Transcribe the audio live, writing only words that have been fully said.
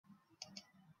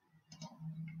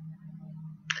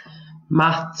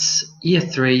Maths Year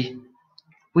 3,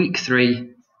 Week 3,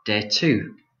 Day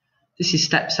 2. This is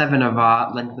Step 7 of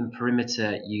our length and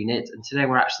perimeter unit, and today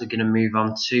we're actually going to move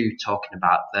on to talking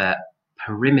about the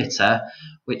perimeter,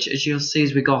 which, as you'll see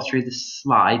as we go through this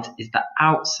slide, is the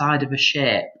outside of a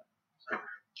shape.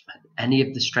 Any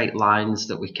of the straight lines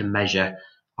that we can measure,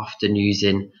 often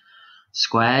using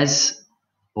squares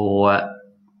or a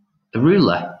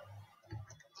ruler.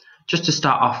 Just to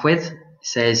start off with, it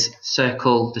says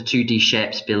circle the 2D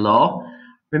shapes below,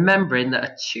 remembering that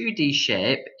a 2D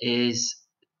shape is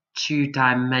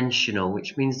two-dimensional,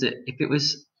 which means that if it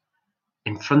was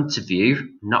in front of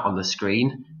you, not on the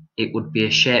screen, it would be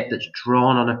a shape that's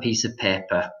drawn on a piece of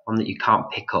paper, one that you can't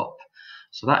pick up.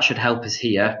 So that should help us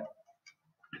here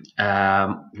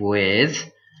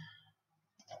with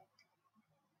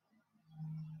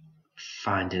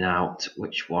finding out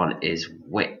which one is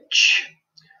which.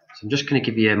 So I'm just going to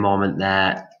give you a moment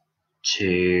there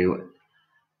to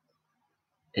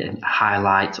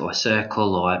highlight or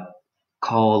circle or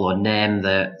call or name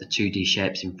the 2D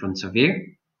shapes in front of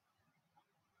you.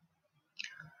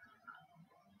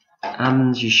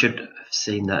 And you should have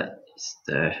seen that it's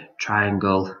the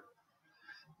triangle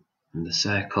and the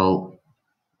circle,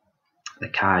 the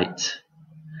kite,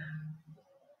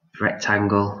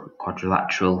 rectangle,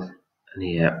 quadrilateral, and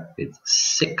here with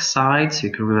 6 sides.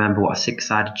 You can remember what a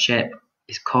 6-sided shape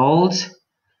is called.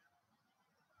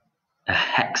 A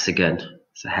hexagon.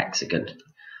 It's a hexagon.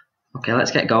 Okay,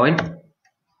 let's get going.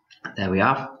 There we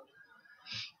are.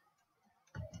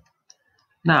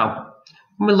 Now,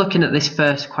 when we're looking at this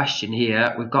first question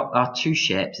here, we've got our 2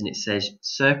 shapes and it says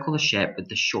circle the shape with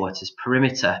the shortest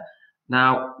perimeter.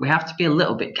 Now, we have to be a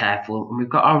little bit careful, and we've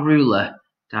got our ruler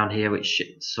down here which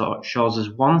shows us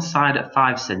one side at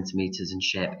 5 centimeters in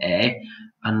shape A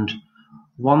and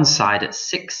one side at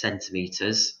 6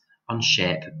 centimeters on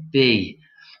shape B.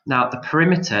 Now, the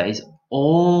perimeter is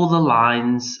all the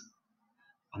lines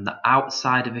on the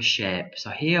outside of a shape.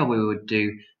 So here we would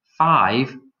do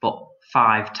 5, but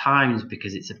 5 times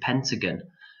because it's a pentagon.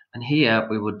 And here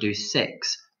we would do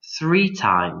 6, 3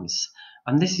 times.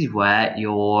 And this is where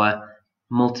your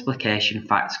multiplication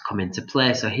facts come into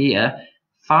play. So here,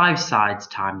 5 sides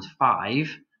times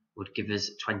 5 would give us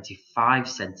 25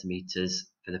 centimeters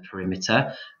for the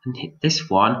perimeter. And this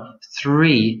one,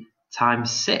 3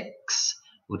 times 6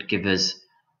 would give us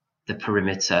the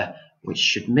perimeter, which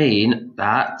should mean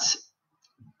that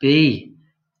B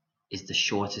is the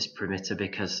shortest perimeter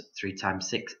because 3 times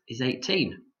 6 is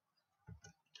 18.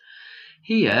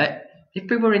 Here, if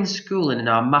we were in school and in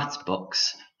our maths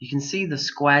books, you can see the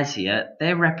squares here,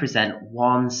 they represent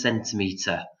 1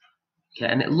 centimeter. Okay,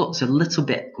 and it looks a little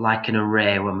bit like an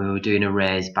array when we were doing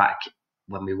arrays back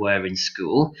when we were in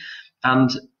school. And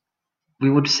we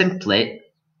would simply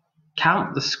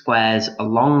count the squares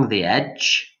along the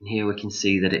edge. And here we can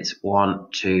see that it's 1,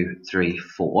 2, 3,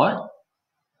 4.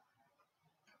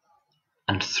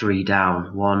 And 3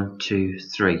 down. 1, 2,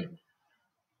 3.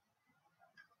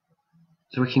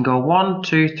 So we can go 1,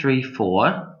 2, 3,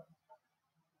 4.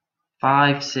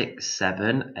 5, 6,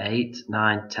 7, 8,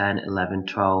 9, 10, 11,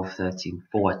 12, 13,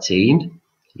 14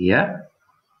 here.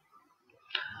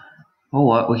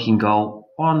 Or we can go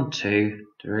 1, 2,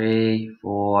 3,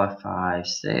 4, 5,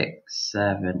 6,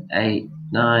 7, 8,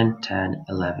 9, 10,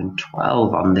 11,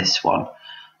 12 on this one.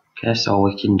 Okay, so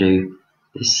we can do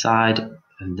this side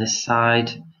and this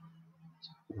side.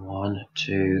 1,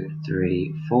 2,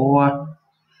 3, 4,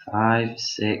 5,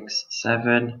 6,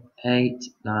 7, 8,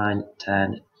 9,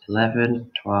 10,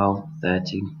 11, 12,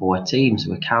 13, 14.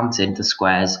 So we're counting the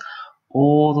squares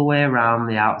all the way around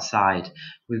the outside.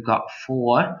 We've got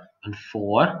 4 and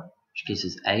 4, which gives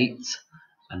us 8,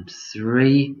 and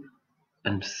 3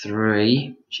 and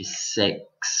 3, which is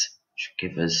 6, which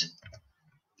gives us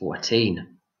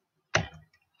 14.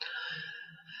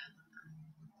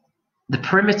 The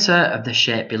perimeter of the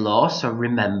shape below, so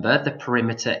remember the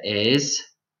perimeter is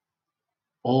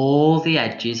all the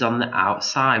edges on the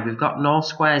outside. We've got no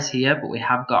squares here, but we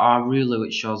have got our ruler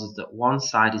which shows us that one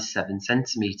side is 7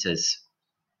 centimeters.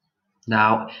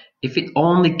 Now, if it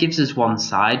only gives us one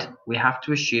side, we have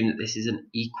to assume that this is an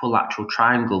equilateral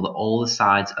triangle, that all the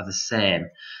sides are the same.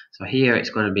 So here it's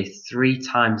going to be 3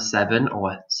 times 7,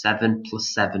 or 7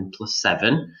 plus 7 plus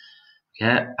 7.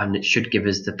 Okay, and it should give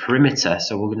us the perimeter.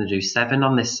 So we're going to do 7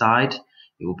 on this side,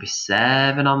 it will be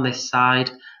 7 on this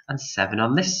side, and 7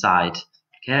 on this side.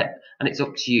 Okay, and it's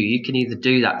up to you. You can either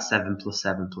do that 7 plus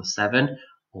 7 plus 7,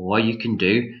 or you can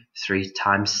do 3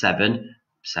 times 7,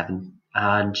 7,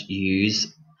 and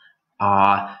use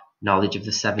our knowledge of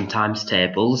the 7 times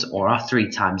tables or our 3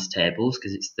 times tables,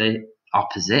 because it's the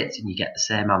opposite and you get the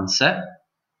same answer.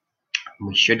 and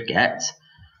we should get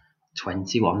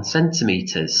 21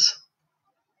 centimetres.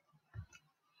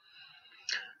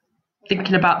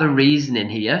 Thinking about the reasoning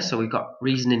here, so we've got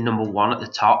reasoning number 1 at the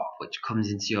top, which comes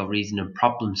into your reasoning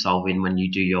problem solving when you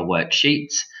do your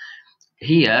worksheets.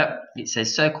 Here it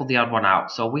says circle the odd one out,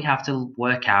 so we have to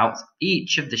work out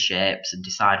each of the shapes and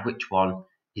decide which one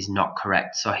is not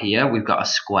correct. So here we've got a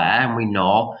square, and we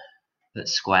know that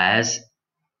squares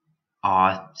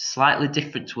are slightly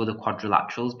different to other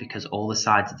quadrilaterals because all the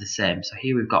sides are the same. So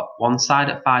here we've got one side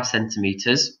at 5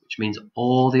 centimetres, which means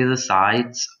all the other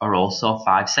sides are also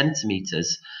 5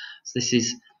 centimetres. So this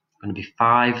is going to be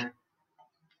 5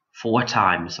 4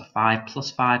 times, so 5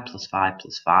 plus 5 plus 5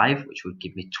 plus 5, which would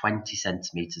give me 20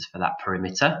 centimetres for that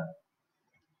perimeter.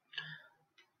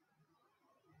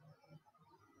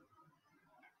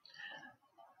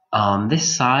 On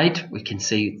this side, we can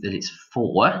see that it's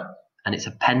 4, and it's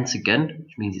a pentagon,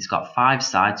 which means it's got 5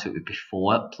 sides, so it would be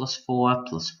 4 plus 4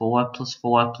 plus 4 plus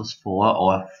 4 plus 4,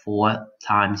 or 4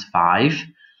 times 5,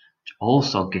 which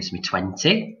also gives me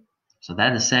 20. So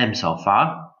they're the same so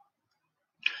far.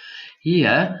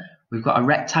 Here, we've got a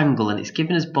rectangle, and it's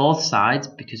given us both sides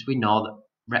because we know that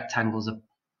rectangles are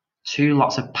two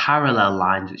lots of parallel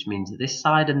lines, which means that this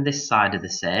side and this side are the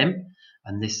same,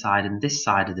 and this side and this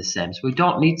side are the same. So we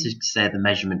don't need to say the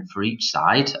measurement for each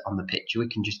side on the picture. We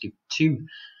can just give 2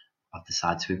 of the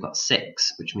sides. So we've got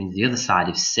 6, which means the other side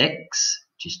is 6,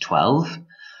 which is 12,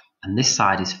 and this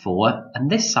side is 4, and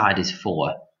this side is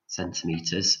 4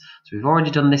 centimetres. So we've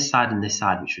already done this side and this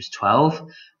side, which was 12.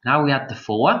 Now we add the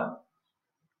 4,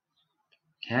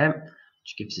 okay,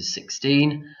 which gives us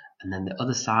 16, and then the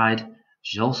other side,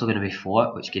 which is also going to be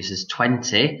 4, which gives us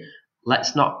 20.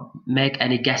 Let's not make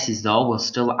any guesses though, we'll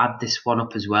still add this one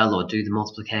up as well, or do the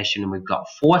multiplication, and we've got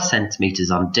 4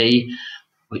 centimetres on D,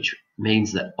 which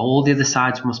means that all the other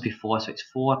sides must be 4, so it's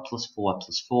 4 plus 4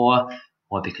 plus 4,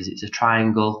 or because it's a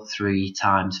triangle, 3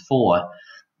 times 4,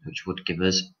 which would give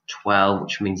us 12,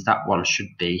 which means that one should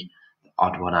be the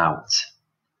odd one out,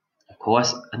 of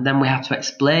course. And then we have to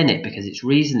explain it because it's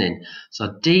reasoning.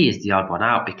 So D is the odd one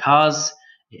out because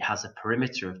it has a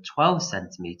perimeter of 12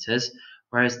 centimetres,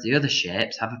 whereas the other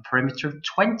shapes have a perimeter of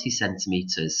 20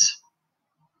 centimetres.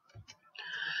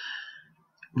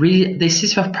 This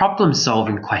is a problem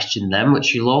solving question then,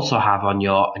 which you'll also have on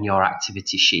your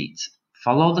activity sheet.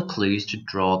 Follow the clues to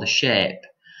draw the shape.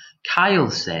 Kyle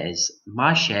says,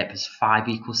 my shape has 5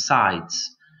 equal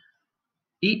sides.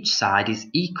 Each side is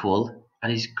equal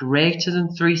and is greater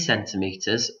than 3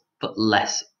 centimetres but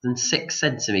less than 6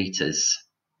 centimetres.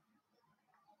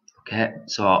 Okay,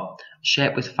 so a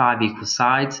shape with 5 equal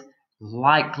sides,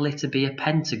 likely to be a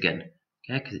pentagon,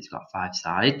 okay, because it's got 5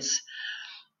 sides.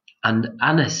 And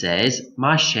Anna says,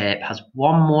 my shape has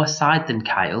one more side than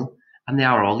Kyle, and they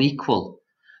are all equal.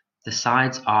 The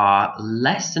sides are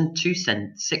less than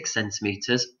 6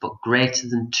 centimetres, but greater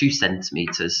than 2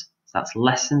 centimetres. So that's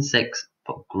less than 6,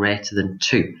 but greater than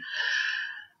 2.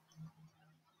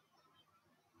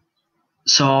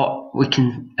 So we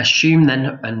can assume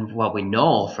then, and well, we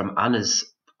know from Anna's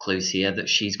clues here that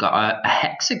she's got a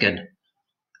hexagon.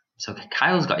 So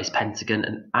Kyle's got his pentagon,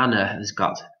 and Anna has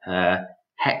got her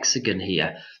hexagon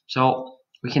here. So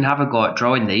we can have a go at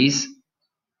drawing these.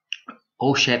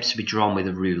 All shapes to be drawn with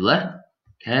a ruler.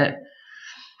 Okay.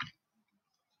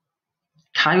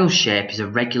 Kyle's shape is a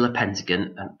regular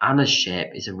pentagon, and Anna's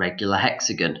shape is a regular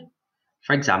hexagon.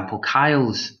 For example,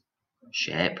 Kyle's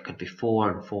shape could be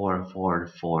 4 and 4 and 4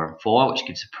 and 4 and 4, which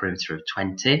gives a perimeter of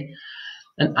 20.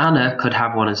 And Anna could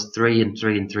have one as 3 and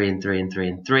 3 and 3 and 3 and 3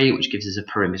 and 3, which gives us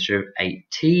a perimeter of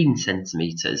 18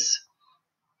 centimetres.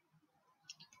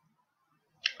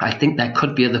 I think there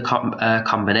could be other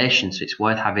combinations, so it's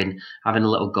worth having a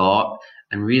little go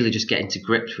and really just getting to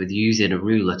grips with using a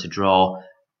ruler to draw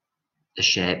the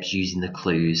shapes using the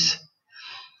clues.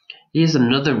 Here's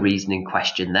another reasoning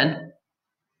question then.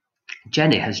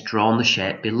 Jenny has drawn the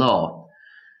shape below.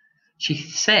 She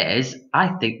says, I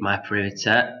think my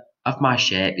perimeter of my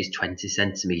shape is 20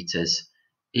 centimetres.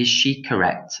 Is she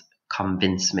correct?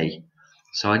 Convince me.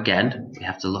 So again, we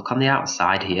have to look on the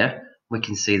outside here. We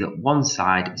can see that one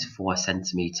side is 4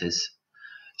 centimetres.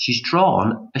 She's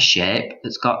drawn a shape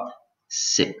that's got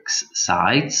 6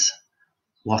 sides.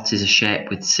 What is a shape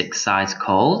with 6 sides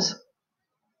called?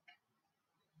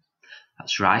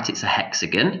 That's right, it's a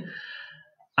hexagon.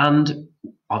 And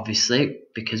obviously,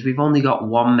 because we've only got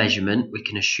one measurement, we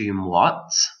can assume what?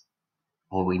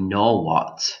 Or we know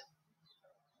what?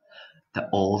 That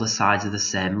all the sides are the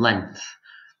same length,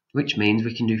 which means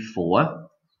we can do 4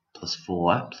 plus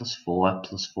 4 plus 4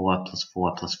 plus 4 plus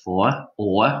 4 plus 4,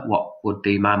 or what would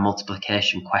be my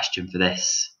multiplication question for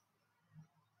this?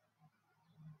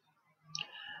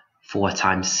 4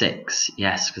 times 6.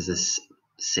 Yes, because there's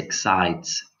 6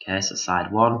 sides. Okay, so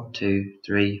side 1, 2,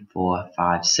 3, 4,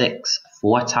 5, 6.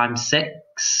 4 times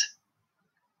 6.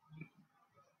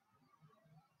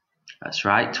 That's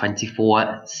right,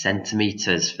 24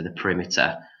 centimeters for the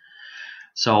perimeter.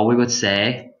 So we would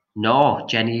say, no,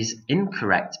 Jenny's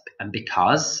incorrect, and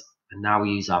because, and now we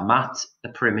use our math, the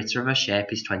perimeter of a shape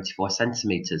is 24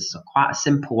 centimeters. So quite a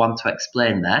simple one to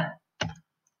explain there.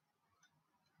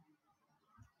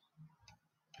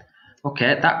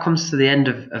 Okay, that comes to the end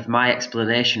of my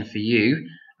explanation for you.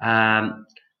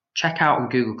 Check out on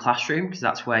Google Classroom, because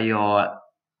that's where your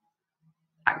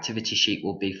activity sheet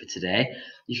will be for today.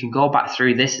 You can go back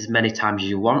through this as many times as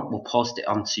you want. We'll post it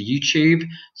onto YouTube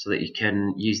so that you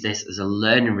can use this as a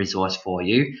learning resource for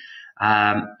you.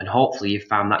 And hopefully you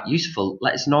found that useful.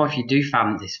 Let us know if you do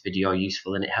find this video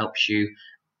useful and it helps you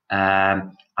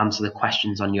answer the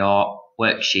questions on your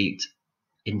worksheet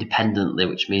independently,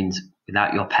 which means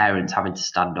without your parents having to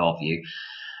stand over you.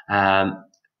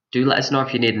 Do let us know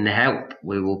if you need any help.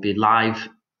 We will be live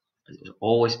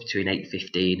always between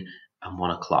 8:15 and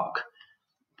 1 o'clock.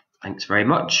 Thanks very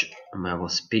much, and I will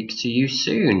speak to you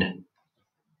soon.